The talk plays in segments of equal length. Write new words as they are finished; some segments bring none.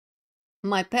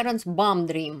My parents' bomb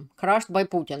dream, crushed by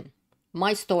Putin.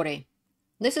 My story.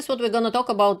 This is what we're gonna talk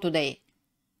about today.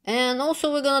 And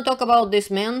also we're gonna talk about this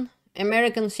man,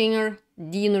 American singer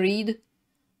Dean Reed,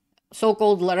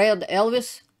 so-called Red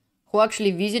Elvis, who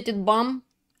actually visited BAM.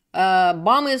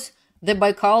 BAM is the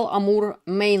Baikal-Amur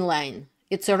main line.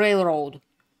 It's a railroad.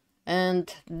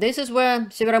 And this is where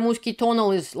Severomusky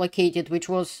Tunnel is located, which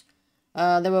was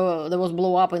there was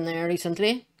blow up in there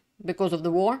recently because of the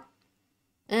war.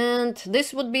 And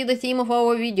this would be the theme of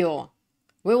our video.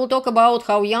 We will talk about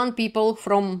how young people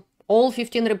from all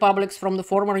 15 republics from the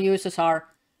former USSR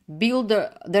built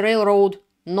the railroad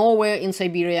nowhere in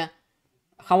Siberia,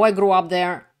 how I grew up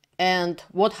there, and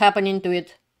what happening to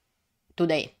it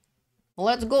today.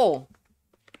 Let's go!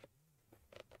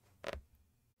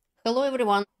 Hello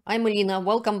everyone, I'm Elina,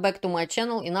 welcome back to my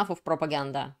channel Enough of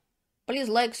Propaganda. Please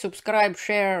like, subscribe,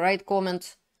 share, write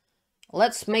comments.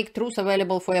 Let's make truth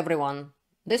available for everyone.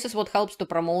 This is what helps to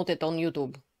promote it on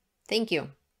YouTube. Thank you.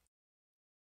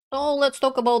 So let's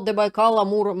talk about the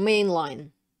Baikal-Amur main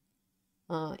line.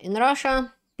 In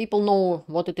Russia, people know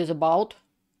what it is about.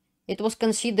 It was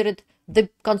considered the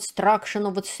construction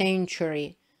of a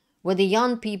century, where the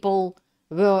young people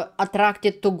were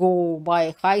attracted to go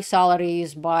by high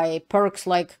salaries, by perks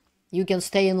like you can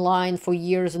stay in line for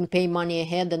years and pay money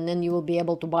ahead and then you will be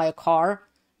able to buy a car,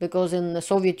 because in the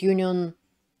Soviet Union,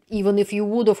 even if you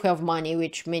would have money,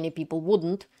 which many people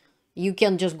wouldn't, you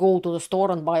can't just go to the store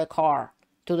and buy a car,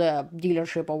 to the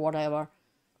dealership or whatever.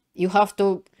 You have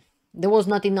to... There was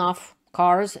not enough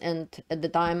cars, and at the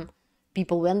time,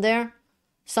 people went there.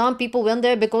 Some people went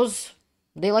there because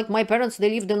they, like my parents, they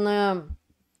lived in a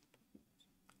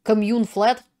commune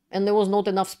flat, and there was not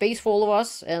enough space for all of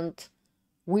us, and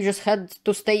we just had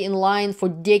to stay in line for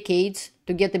decades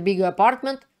to get a bigger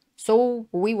apartment, so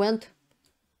we went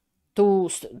to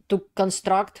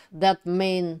construct that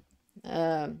main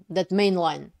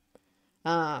line.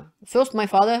 First, my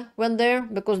father went there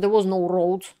because there was no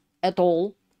roads at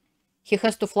all. He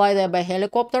has to fly there by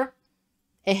helicopter.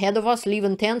 Ahead of us, live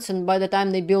in tents, and by the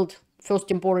time they built first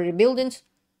temporary buildings,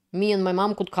 me and my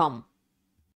mom could come.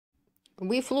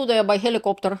 We flew there by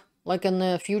helicopter, like in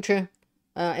the future.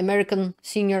 American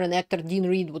singer and actor Dean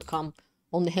Reed would come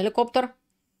on the helicopter.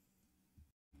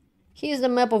 Here's the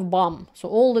map of BAM. So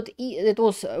all that it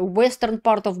was western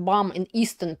part of BAM and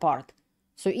eastern part.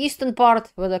 So eastern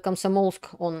part, where the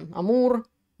Komsomolsk on Amur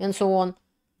and so on,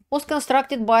 was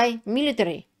constructed by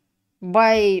military,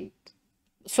 by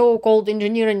so-called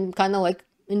engineering, kind of like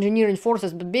engineering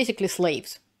forces, but basically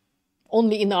slaves.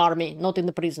 Only in the army, not in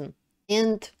the prison.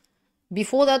 And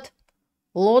before that,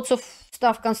 lots of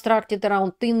stuff constructed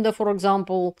around Tinda, for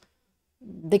example,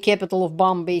 the capital of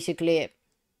BAM, basically,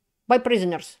 by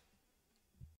prisoners.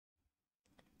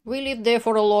 We lived there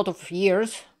for a lot of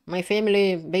years. My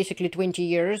family, basically 20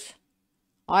 years.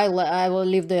 I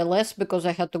lived there less because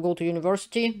I had to go to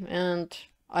university and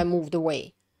I moved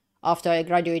away after I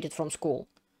graduated from school.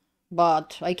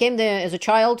 But I came there as a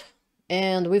child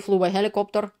and we flew by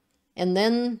helicopter, and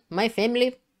then my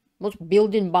family was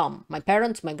building BAM. My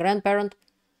parents, my grandparent,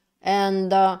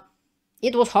 and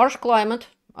it was harsh climate.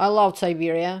 I loved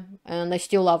Siberia and I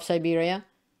still love Siberia.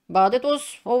 But it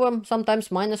was over sometimes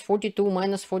 -42,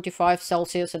 -45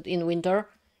 Celsius in winter,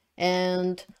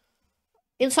 and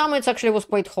in summer it actually was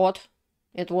quite hot.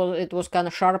 It was kind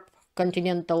of sharp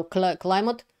continental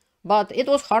climate, but it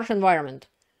was harsh environment,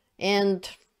 and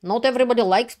not everybody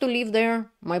likes to live there.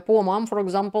 My poor mom, for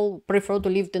example, preferred to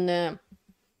live in a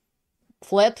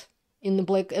flat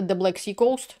at the Black Sea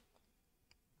coast,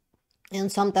 and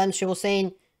sometimes she was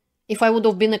saying, if I would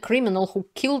have been a criminal who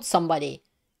killed somebody,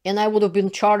 and I would have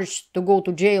been charged to go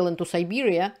to jail and to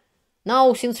Siberia,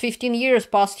 now, since 15 years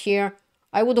passed here,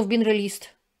 I would have been released.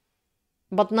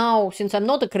 But now, since I'm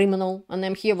not a criminal, and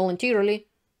I'm here voluntarily,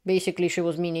 basically she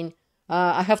was meaning,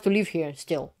 I have to live here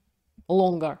still,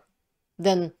 longer.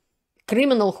 Then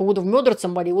criminal who would have murdered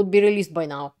somebody would be released by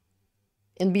now,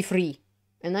 and be free.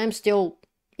 And I'm still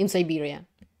in Siberia.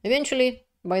 Eventually,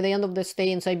 by the end of the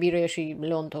stay in Siberia, she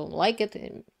learned to like it,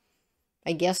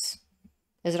 I guess.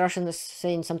 As Russian is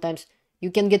saying sometimes,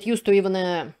 you can get used to even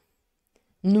a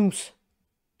noose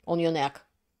on your neck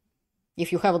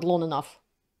if you have it long enough.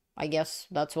 I guess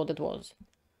that's what it was.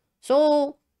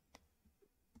 So,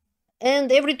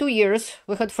 and every 2 years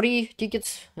we had free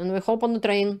tickets and we hop on the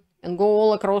train and go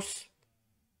all across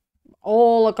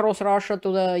Russia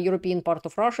to the European part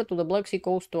of Russia, to the Black Sea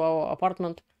coast, to our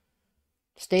apartment.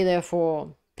 Stay there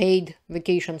for paid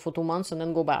vacation for 2 months and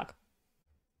then go back.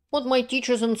 What my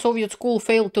teachers in Soviet school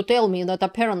failed to tell me that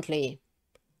apparently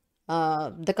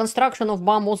the construction of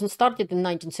BAM wasn't started in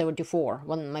 1974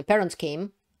 when my parents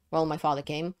came, well, my father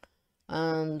came.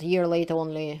 and a year later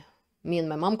only me and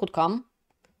my mom could come,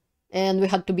 and we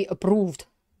had to be approved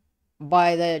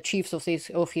by the chiefs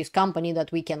of his company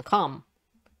that we can come.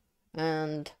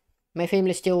 And my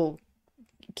family still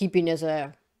keeping as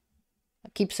a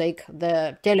keepsake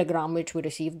the telegram which we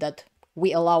received that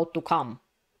we allowed to come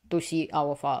to see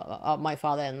my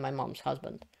father and my mom's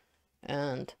husband.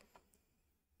 And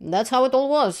that's how it all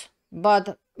was.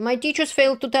 But my teachers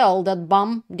failed to tell that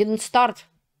BAM didn't start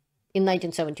in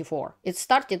 1974. It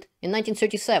started in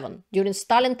 1937, during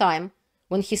Stalin time,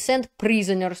 when he sent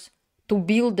prisoners to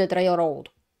build that railroad.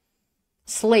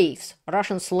 Slaves,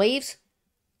 Russian slaves,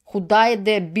 who died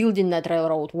there building that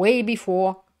railroad way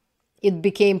before it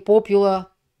became popular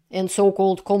and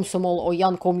so-called Komsomol or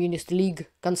Young Communist League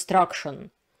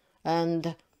construction,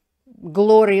 and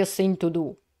glorious thing to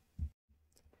do.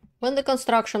 When the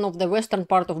construction of the western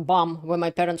part of BAM, where my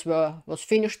parents were, was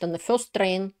finished, and the first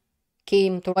train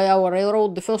came to our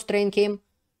railroad, the first train came,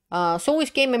 so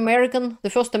it came American, the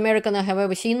first American I have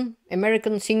ever seen,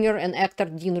 American singer and actor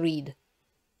Dean Reed.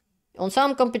 On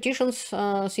some competitions,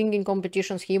 singing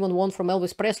competitions, he even won from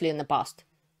Elvis Presley in the past,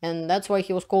 and that's why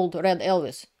he was called Red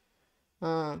Elvis.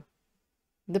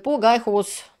 The poor guy who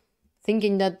was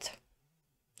thinking that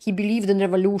he believed in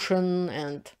revolution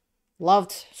and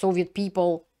loved Soviet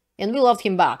people, and we loved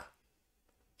him back.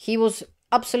 He was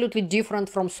absolutely different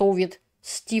from Soviet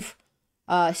stiff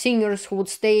singers who would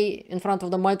stay in front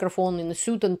of the microphone in a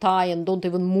suit and tie and don't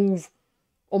even move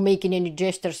or making any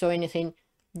gestures or anything.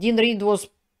 Dean Reed was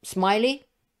smiley,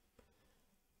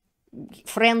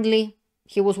 friendly.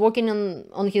 He was walking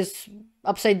on his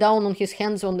upside down on his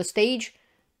hands on the stage,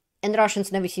 and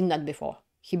Russians never seen that before.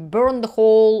 He burned the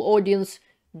whole audience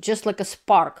just like a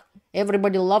spark.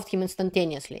 Everybody loved him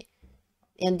instantaneously.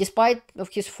 And despite of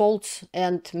his faults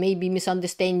and maybe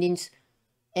misunderstandings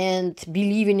and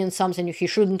believing in something he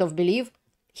shouldn't have believed,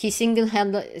 he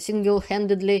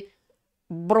single-handedly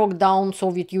broke down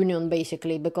Soviet Union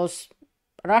basically, because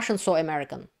Russians saw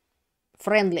American,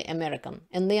 friendly American,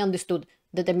 and they understood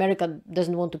that America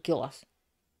doesn't want to kill us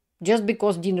just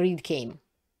because Dean Reed came.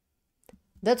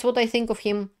 That's what I think of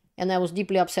him, and I was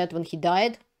deeply upset when he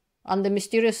died under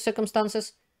mysterious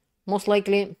circumstances, most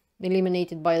likely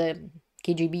eliminated by the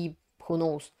KGB, who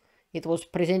knows. It was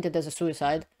presented as a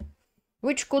suicide,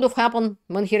 which could have happened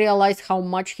when he realized how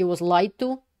much he was lied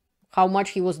to, how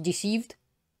much he was deceived,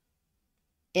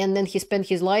 and then he spent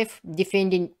his life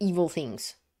defending evil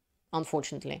things,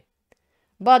 unfortunately.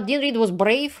 But Dean Reed was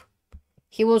brave.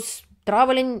 He was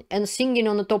traveling and singing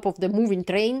on the top of the moving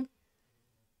train.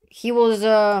 He was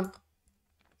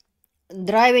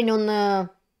driving on the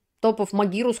top of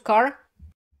Magiru's car.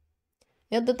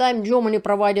 At the time, Germany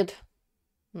provided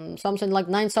something like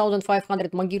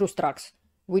 9,500 Magirus trucks,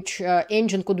 which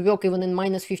engine could work even in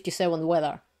minus 57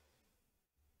 weather.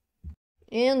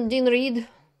 And Dean Reed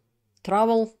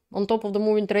traveled on top of the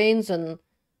moving trains and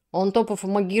on top of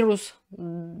Magirus,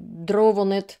 drove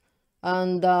on it,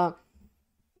 and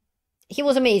he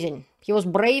was amazing. He was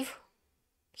brave,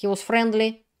 he was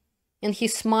friendly, and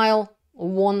his smile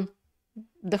won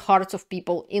the hearts of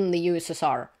people in the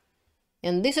USSR.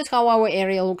 And this is how our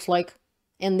area looks like,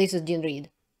 and this is Dean Reed.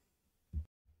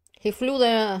 He flew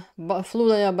there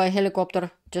by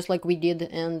helicopter, just like we did,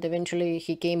 and eventually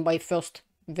he came by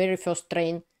very first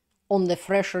train on the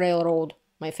fresh railroad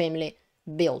my family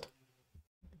built.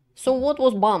 So what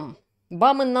was BAM?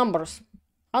 BAM in numbers: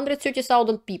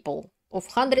 130,000 people of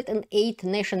 108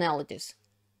 nationalities,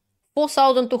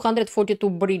 4,242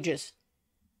 bridges.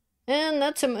 And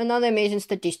that's another amazing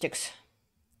statistics.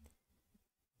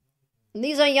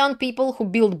 These are young people who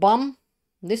build BAM.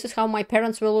 This is how my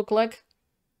parents will look like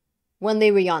when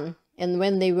they were young and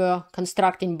when they were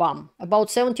constructing BAM. About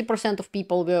 70% of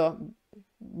people were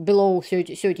below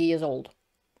 30 years old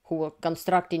who were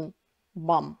constructing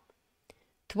BAM.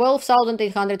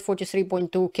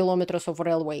 12,843.2 kilometers of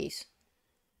railways.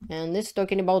 And this is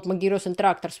talking about Magiros and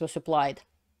tractors were supplied.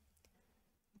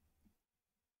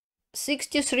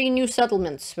 63 new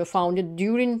settlements were founded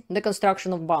during the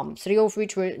construction of BAM, 3 of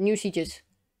which were new cities: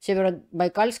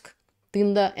 Severodbaikalsk,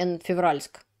 Tynda, and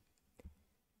Fevralsk.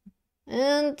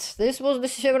 And this was the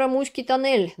Severomuski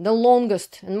Tunnel, the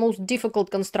longest and most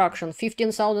difficult construction,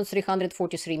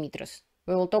 15,343 meters.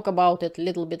 We will talk about it a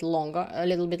little bit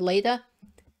later.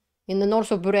 In the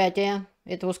north of Buryatia,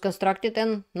 it was constructed,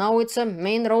 and now it's a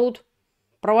main road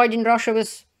providing Russia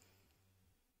with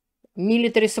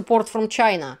military support from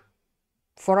China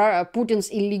for Putin's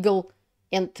illegal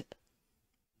and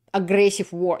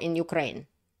aggressive war in Ukraine.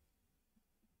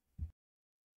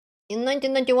 In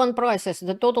 1991 prices,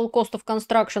 the total cost of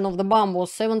construction of the BAM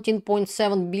was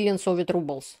 17.7 billion Soviet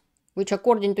rubles. which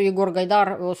according to Igor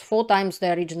Gaidar was 4 times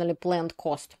the originally planned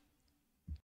cost.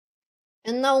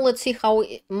 And now let's see how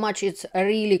much it's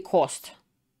really cost.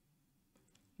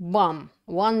 BAM,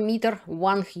 1 meter,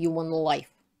 1 human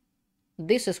life.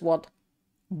 This is what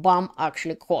BAM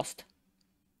actually cost.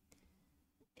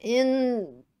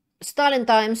 In Stalin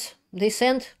times, they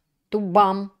sent to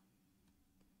BAM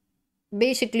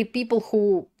basically people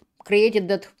who created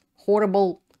that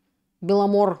horrible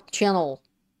Belomor channel,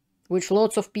 which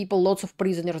lots of people, lots of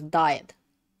prisoners died.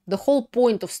 The whole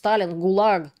point of Stalin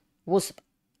Gulag was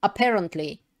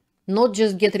apparently not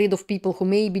just get rid of people who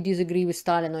maybe disagree with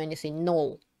Stalin or anything.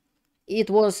 No, it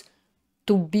was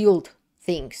to build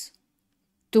things,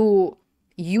 to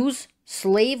use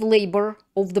slave labor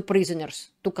of the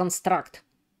prisoners to construct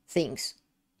things,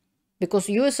 because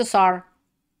USSR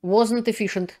wasn't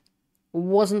efficient,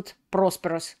 wasn't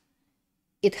prosperous.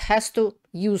 It has to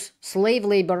use slave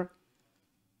labor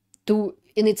to,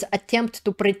 in its attempt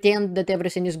to pretend that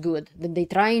everything is good, that they're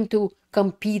trying to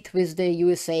compete with the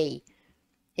USA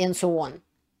and so on.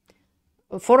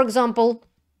 For example,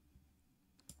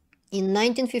 in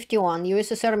 1951,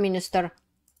 USSR Minister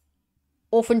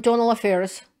of Internal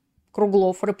Affairs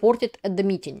Kruglov reported at the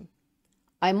meeting,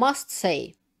 "I must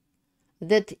say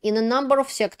that in a number of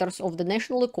sectors of the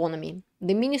national economy,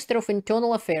 the Ministry of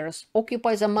Internal Affairs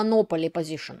occupies a monopoly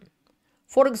position.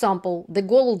 For example, the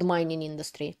gold mining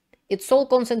industry. It's all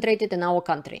concentrated in our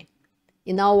country,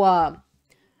 in our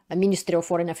Ministry of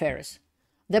Foreign Affairs.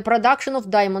 The production of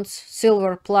diamonds,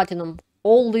 silver, platinum,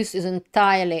 all this is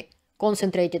entirely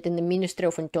concentrated in the Ministry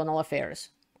of Internal Affairs.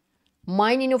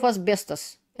 Mining of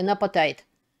asbestos and apatite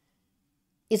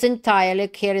is entirely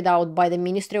carried out by the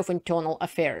Ministry of Internal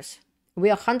Affairs. We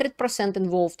are 100%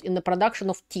 involved in the production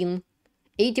of tin.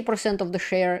 80% of the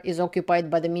share is occupied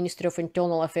by the Ministry of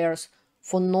Internal Affairs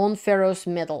for non-ferrous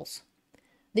metals."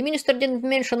 The minister didn't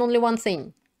mention only one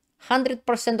thing.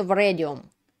 100% of radium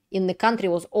in the country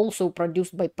was also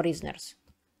produced by prisoners.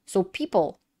 So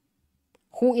people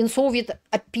who in Soviet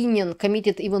opinion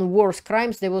committed even worse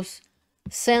crimes, they was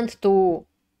sent to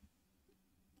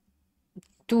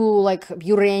like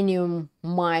uranium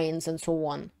mines and so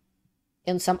on,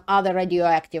 and some other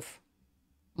radioactive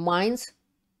mines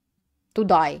to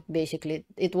die, basically.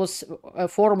 It was a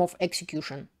form of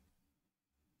execution.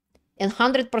 And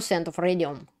 100% of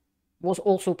radium was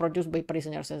also produced by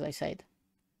prisoners, as I said.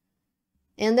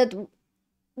 And that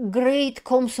great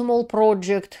Komsomol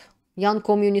project, Young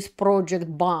Communist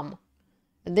Project, BAM.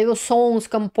 There were songs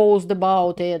composed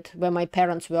about it where my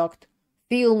parents worked,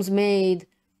 films made,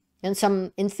 and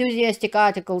some enthusiastic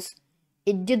articles.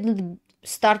 It didn't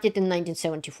start in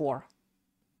 1974.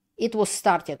 It was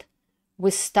started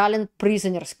with Stalin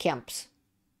prisoners' camps.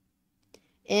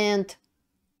 And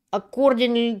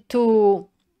according to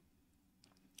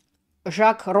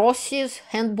Jacques Rossi's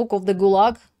Handbook of the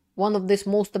Gulag, one of this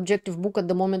most objective book at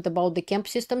the moment about the camp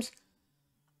systems,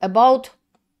 about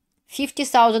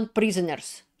 50,000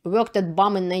 prisoners worked at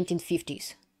BAM in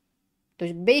 1950s.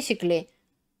 So basically,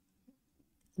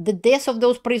 the death of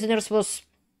those prisoners was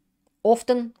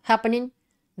often happening.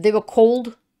 They were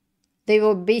cold. They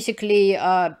were basically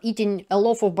eating a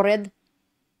loaf of bread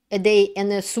a day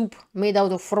and a soup made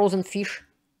out of frozen fish,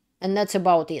 and that's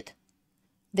about it.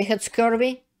 They had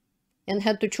scurvy and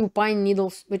had to chew pine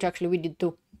needles, which actually we did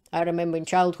too. I remember in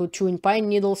childhood chewing pine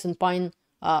needles and pine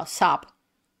sap.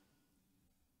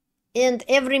 And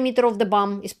every meter of the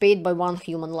BAM is paid by one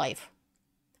human life.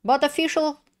 But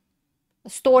official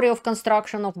story of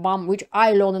construction of BAM, which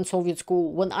I learned in Soviet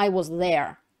school when I was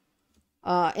there,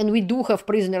 and we do have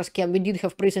prisoners camp. We did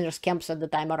have prisoners camps at the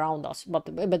time around us, but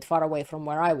a bit far away from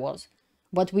where I was.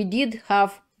 But we did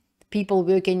have people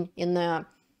working in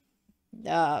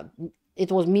it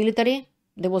was military.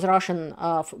 There was Russian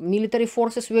military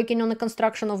forces working on the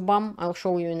construction of BAM. I'll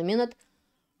show you in a minute.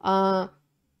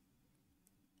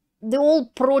 The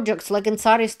old projects like in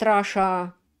Tsarist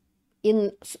Russia,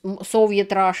 in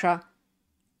Soviet Russia,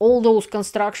 all those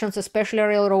constructions, especially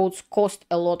railroads, cost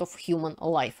a lot of human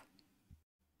life.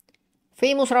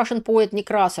 Famous Russian poet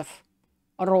Nekrasov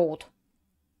wrote,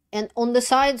 "And on the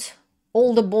sides,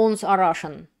 all the bones are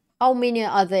Russian. How many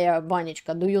are there,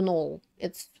 Vanichka? Do you know?"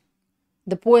 It's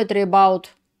the poetry about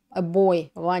a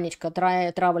boy, Vanichka,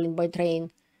 traveling by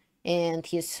train, and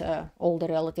his older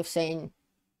relative saying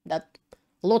that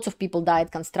lots of people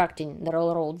died constructing the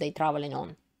railroad they're traveling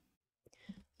on.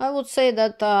 I would say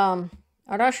that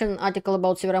a Russian article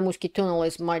about Severomuski Tunnel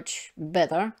is much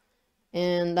better,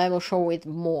 and I will show it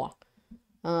more.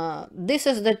 This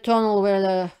is the tunnel where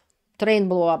the train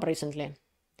blew up recently.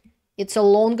 It's the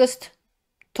longest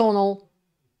tunnel,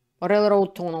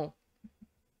 railroad tunnel,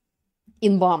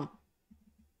 in BAM.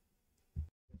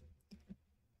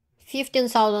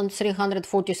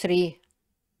 15,343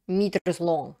 meters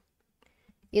long.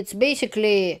 It's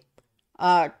basically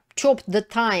chopped the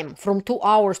time from 2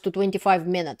 hours to 25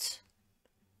 minutes.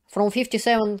 From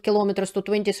 57 kilometers to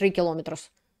 23 kilometers.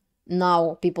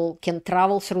 Now people can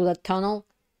travel through that tunnel.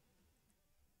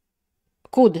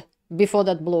 Could, before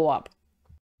that blew up.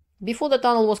 Before the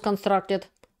tunnel was constructed,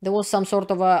 there was some sort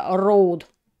of a road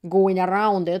going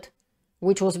around it,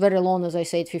 which was very long, as I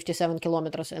said, 57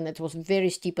 kilometers, and it was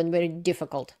very steep and very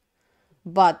difficult.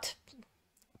 But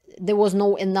there was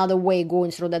no another way going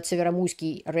through that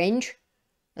Severomusky range,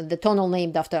 the tunnel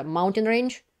named after a mountain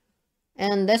range,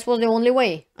 and this was the only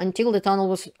way until the tunnel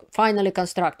was finally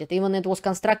constructed. Even it was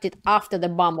constructed after the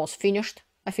bomb was finished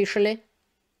officially,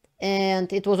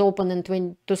 and it was opened in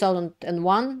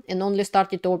 2001 and only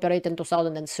started to operate in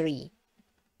 2003.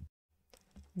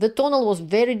 The tunnel was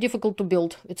very difficult to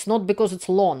build. It's not because it's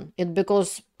long, it's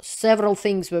because several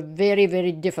things were very,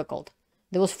 very difficult.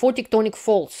 There was 4 tectonic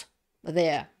faults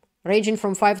there, ranging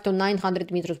from 5 to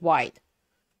 900 meters wide.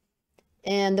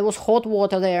 And there was hot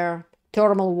water there,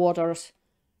 thermal waters,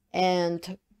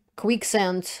 and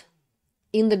quicksand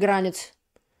in the granites,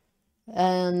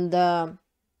 and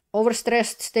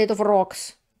overstressed state of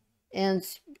rocks, and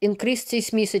increased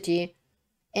seismicity,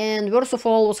 and worst of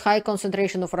all was high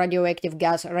concentration of radioactive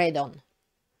gas radon.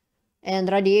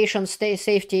 And radiation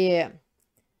safety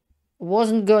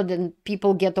wasn't good, and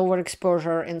people get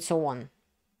overexposure and so on.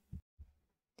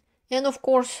 And of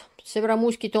course,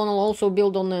 Severomusky tunnel also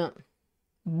built on the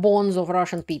bones of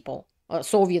Russian people,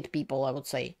 Soviet people, I would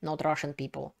say, not Russian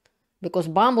people, because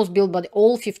bomb was built by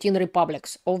all 15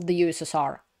 republics of the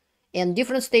USSR, and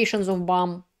different stations of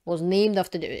bomb was named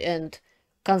after and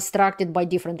constructed by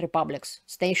different republics.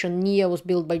 Station Nia was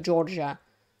built by Georgia,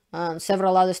 and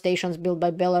several other stations built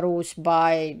by Belarus,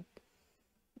 by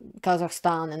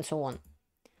Kazakhstan, and so on.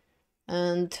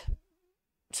 And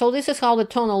so this is how the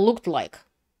tunnel looked like.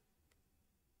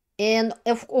 And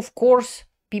of course,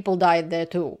 people died there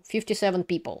too. 57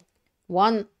 people.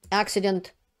 One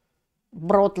accident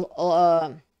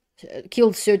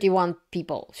killed 31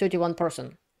 people, 31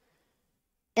 person.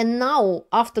 And now,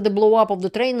 after the blow up of the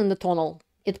train in the tunnel,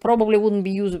 it probably wouldn't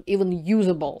be even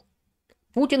usable.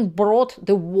 Putin brought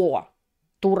the war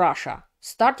to Russia,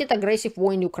 started aggressive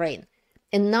war in Ukraine,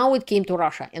 and now it came to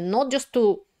Russia, and not just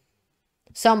to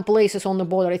some places on the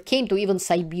border, it came to even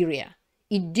Siberia.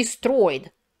 It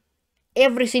destroyed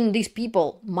everything these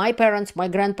people, my parents, my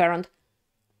grandparents,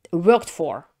 worked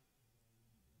for.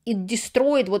 It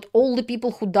destroyed what all the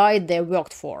people who died there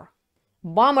worked for.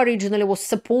 Bomb originally was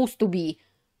supposed to be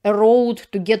a road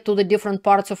to get to the different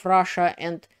parts of Russia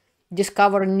and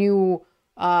discover new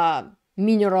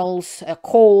minerals,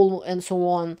 coal, and so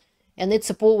on. And it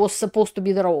was supposed to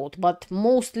be the road. But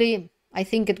mostly, I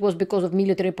think it was because of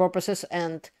military purposes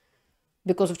and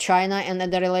because of China, and that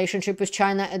the relationship with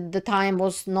China at the time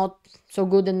was not so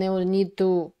good, and they would need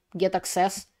to get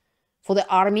access for the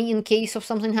army in case of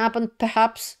something happened,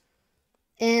 perhaps.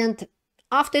 And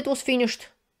after it was finished,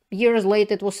 years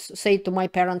later, it was said to my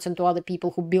parents and to other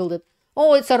people who built it,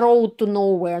 oh, it's a road to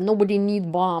nowhere, nobody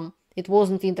need bomb, it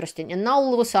wasn't interesting. And now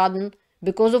all of a sudden,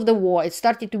 because of the war, it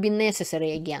started to be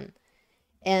necessary again.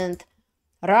 And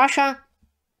Russia,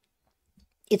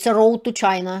 it's a road to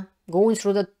China, going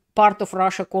through the part of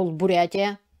Russia called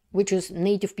Buryatia, which is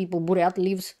native people Buryat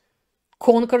lives,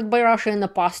 conquered by Russia in the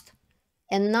past,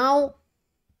 and now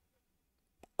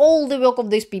all the work of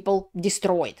these people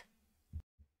destroyed.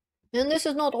 And this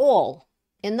is not all.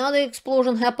 Another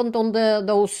explosion happened on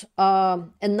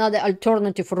another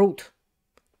alternative route,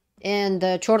 and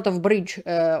Chortov Bridge,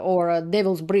 or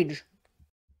Devil's Bridge.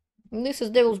 And this is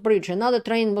Devil's Bridge. Another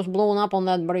train was blown up on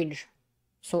that bridge,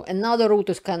 so another route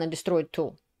is kind of destroyed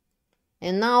too.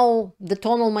 And now the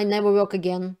tunnel might never work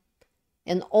again.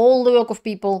 And all the work of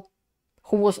people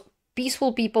who was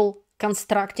peaceful people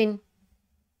constructing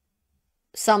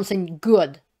something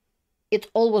good, it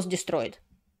all was destroyed.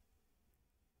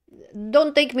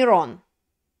 Don't take me wrong.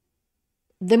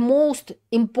 The most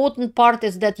important part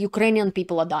is that Ukrainian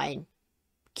people are dying,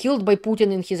 killed by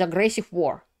Putin in his aggressive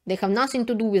war. They have nothing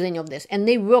to do with any of this. And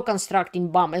they were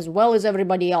constructing bomb as well as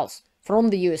everybody else from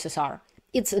the USSR.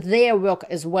 It's their work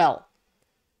as well.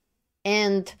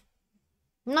 And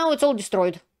now it's all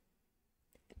destroyed.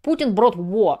 Putin brought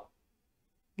war,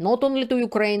 not only to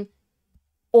Ukraine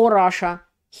or Russia.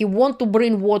 He wants to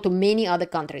bring war to many other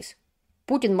countries.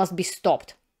 Putin must be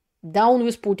stopped. Down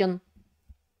with Putin.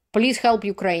 Please help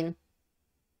Ukraine.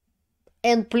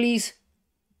 And please,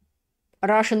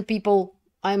 Russian people,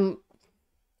 I'm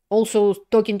also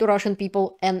talking to Russian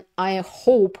people, and I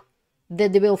hope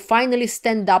that they will finally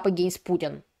stand up against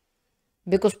Putin.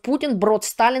 because Putin brought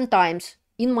Stalin times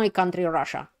in my country,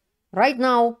 Russia. Right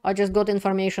now, I just got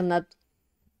information that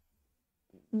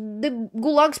the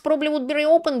gulags probably would be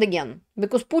reopened again,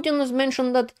 because Putin has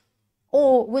mentioned that,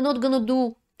 oh, we're not gonna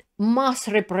do mass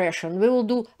repression, we will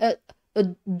do a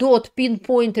dot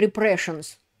pinpoint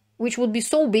repressions, which would be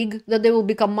so big that they will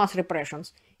become mass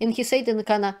repressions. And he said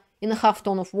in a half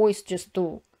tone of voice, just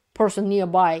to person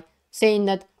nearby, saying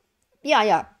that,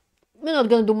 yeah, we're not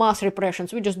gonna do mass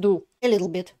repressions, we just do a little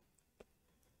bit.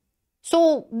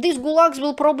 So these gulags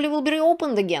will probably be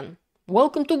reopened again.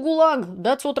 Welcome to Gulag.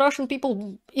 That's what Russian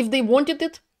people, if they wanted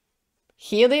it,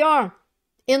 here they are.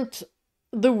 And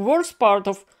the worst part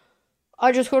of,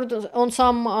 I just heard on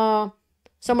some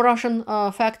Russian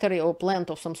factory or plant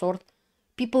of some sort,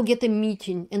 people get a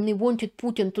meeting and they wanted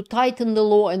Putin to tighten the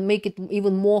law and make it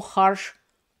even more harsh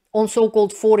on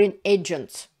so-called foreign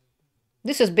agents.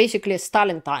 This is basically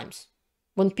Stalin times,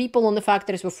 when people on the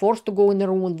factories were forced to go in the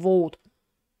room and vote,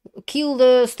 kill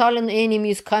the Stalin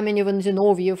enemies, Kamenev and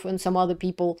Zinoviev and some other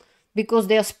people, because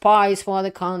they are spies for other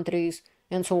countries,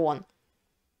 and so on.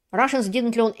 Russians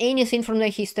didn't learn anything from their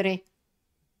history,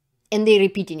 and they're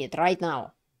repeating it right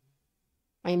now.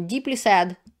 I am deeply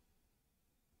sad,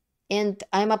 and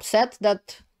I'm upset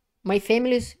that my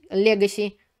family's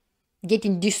legacy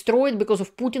getting destroyed because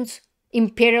of Putin's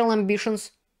imperial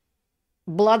ambitions,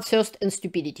 bloodthirst, and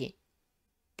stupidity.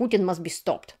 Putin must be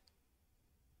stopped.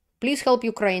 Please help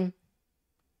Ukraine.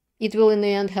 It will in the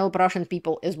end help Russian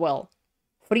people as well.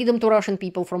 Freedom to Russian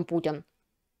people from Putin.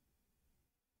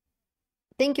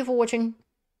 Thank you for watching.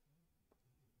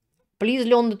 Please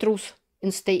learn the truth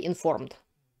and stay informed.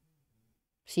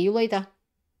 See you later.